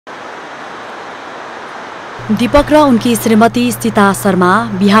दीपक र उनकी श्रीमती सीता शर्मा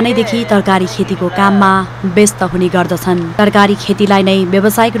बिहानैदेखि तरकारी खेतीको काममा व्यस्त हुने गर्दछन्। तरकारी खेतीलाई नै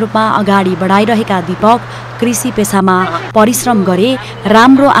व्यावसायिक रूपमा अगाडि बढाइरहेका दीपक कृषि पेशामा परिश्रम गरे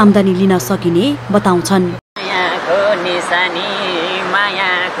राम्रो आम्दानी लिन सकिने बताउँछन्।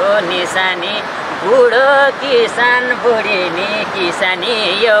 बुढो किसान बुढिनी किसानी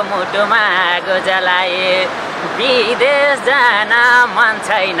यो मुटुमा आगो जलाए विदेश जान मन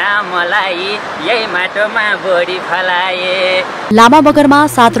छैन मलाई यही माटोमा बोडी फलाए। लामा बगरमा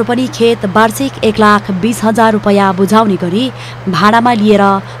 7 रोपनी खेत वार्षिक 1,20,000 रुपैयाँ बुझाउने गरी भाडामा लिएर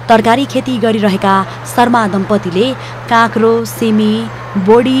तरकारी खेती गरिरहेका शर्मा दम्पतिले काँक्रो, सिमी,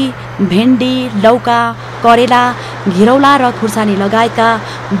 बोडी, भेन्डी, लौका, करेला, घिरौला र खुर्सानी लगायतका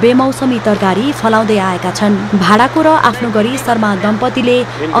बेमौसमी तरकारी फलाउँदै आएका छन्। भाडाको र आफ्नो गरी शर्मा दम्पतिले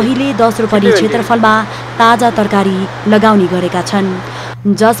अहिले 10 रोपनी क्षेत्रफलमा ताजा तरकारी लगाउने गरेका छन्,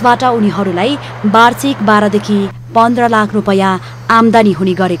 जसबाट उनीहरूलाई वार्षिक 12 देखि 15 लाख रुपैयाँ आम्दानी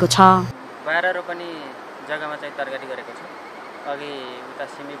हुने गरेको छ। 12 रोपनी जग्गामा चाहिँ तरकारी गरेको छु। अघि उता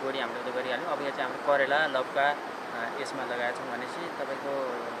सिमी बोडी हामीले त गरिहाल्यौँ। अब यहाँ चाहिँ हाम्रो करेला, लौका यसमा लगाएको छौँ भनेपछि तपाईँको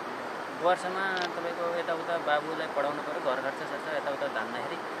वर्षमा तपाईँको यताउता बाबुलाई पढाउनु पर्यो, घर खर्च सर्छ, यताउता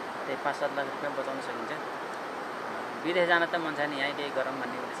धान्दाखेरि त्यही 5-7 लाख रुपियाँ बचाउन सकिन्छ। विदेश जान त मन छ नि, यहीँ केही गरौँ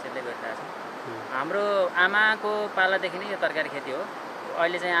भन्ने उद्देश्यले गरिरहेको छौँ। हाम्रो आमाको पालादेखि नै यो तरकारी खेती हो।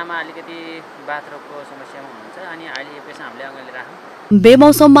 अहिले चाहिँ आमा अलिकति बाथरोगको समस्यामा हुनुहुन्छ अनि अहिले यो पेसा हामीले अगाडि राखौँ।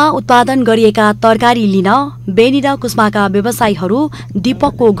 बेमौसममा उत्पादन गरिएका तरकारी लिन बेनी र कुस्माका व्यवसायीहरू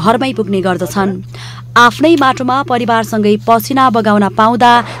दीपकको घरमै पुग्ने गर्दछन्। आफ्नै माटोमा परिवारसँगै पसिना बगाउन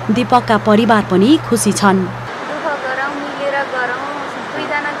पाउँदा दीपकका परिवार पनि खुसी छन्। दुःख गरौँ, मिलेर गरौँ,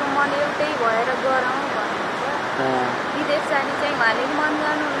 दुईजनाको मन एउटै भएर गरौँ भन्नुहुन्छ। विदेश जाने चाहिँ उहाँले मन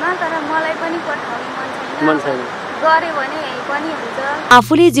गर्नुहुन्न, तर मलाई पनि पठाउने मन छैन। गरे भने यही पनि हुन्छ।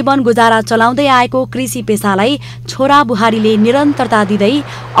 आफूले जीवन गुजारा चलाउँदै आएको कृषि पेसालाई छोरा बुहारीले निरन्तरता दिँदै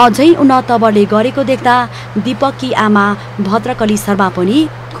अझै उन्नत तवरले गरेको देख्दा दीपककी आमा भद्रकली शर्मा पनि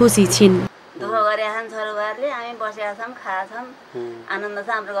खुसी छिन्। दुःख गरेका छन् छोराबुहारीले, हामी बसेका छौँ, खाछौँ, आनन्द छ।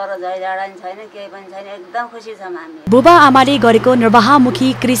 हाम्रो घर झैझडा छैन, केही पनि छैन, एकदम खुसी छौँ हामी। बुबा आमाले गरेको निर्वाहमुखी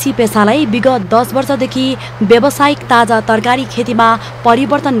कृषि पेसालाई विगत 10 वर्षदेखि व्यावसायिक ताजा तरकारी खेतीमा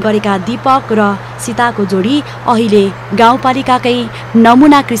परिवर्तन गरेका दीपक र सीताको जोडी अहिले गाउँपालिकाकै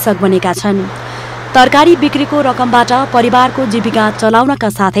नमुना कृषक बनेका छन्। तरकारी बिक्रीको रकमबाट परिवारको जीविका चलाउनका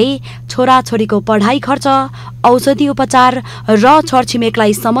साथै छोराछोरीको पढाइ खर्च, औषधि उपचार र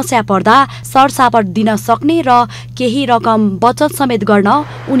छरछिमेकलाई समस्या पर्दा सरसापट दिन सक्ने र केही रकम बचत समेत गर्न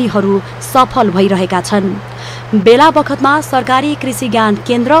उनीहरू सफल भइरहेका छन्। बेला बखतमा सरकारी कृषि ज्ञान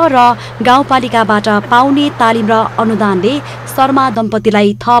केन्द्र र गाउँपालिकाबाट पाउने तालिम र अनुदानले शर्मा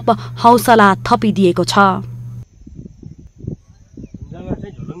दम्पतिलाई थप हौसला थपिदिएको छ।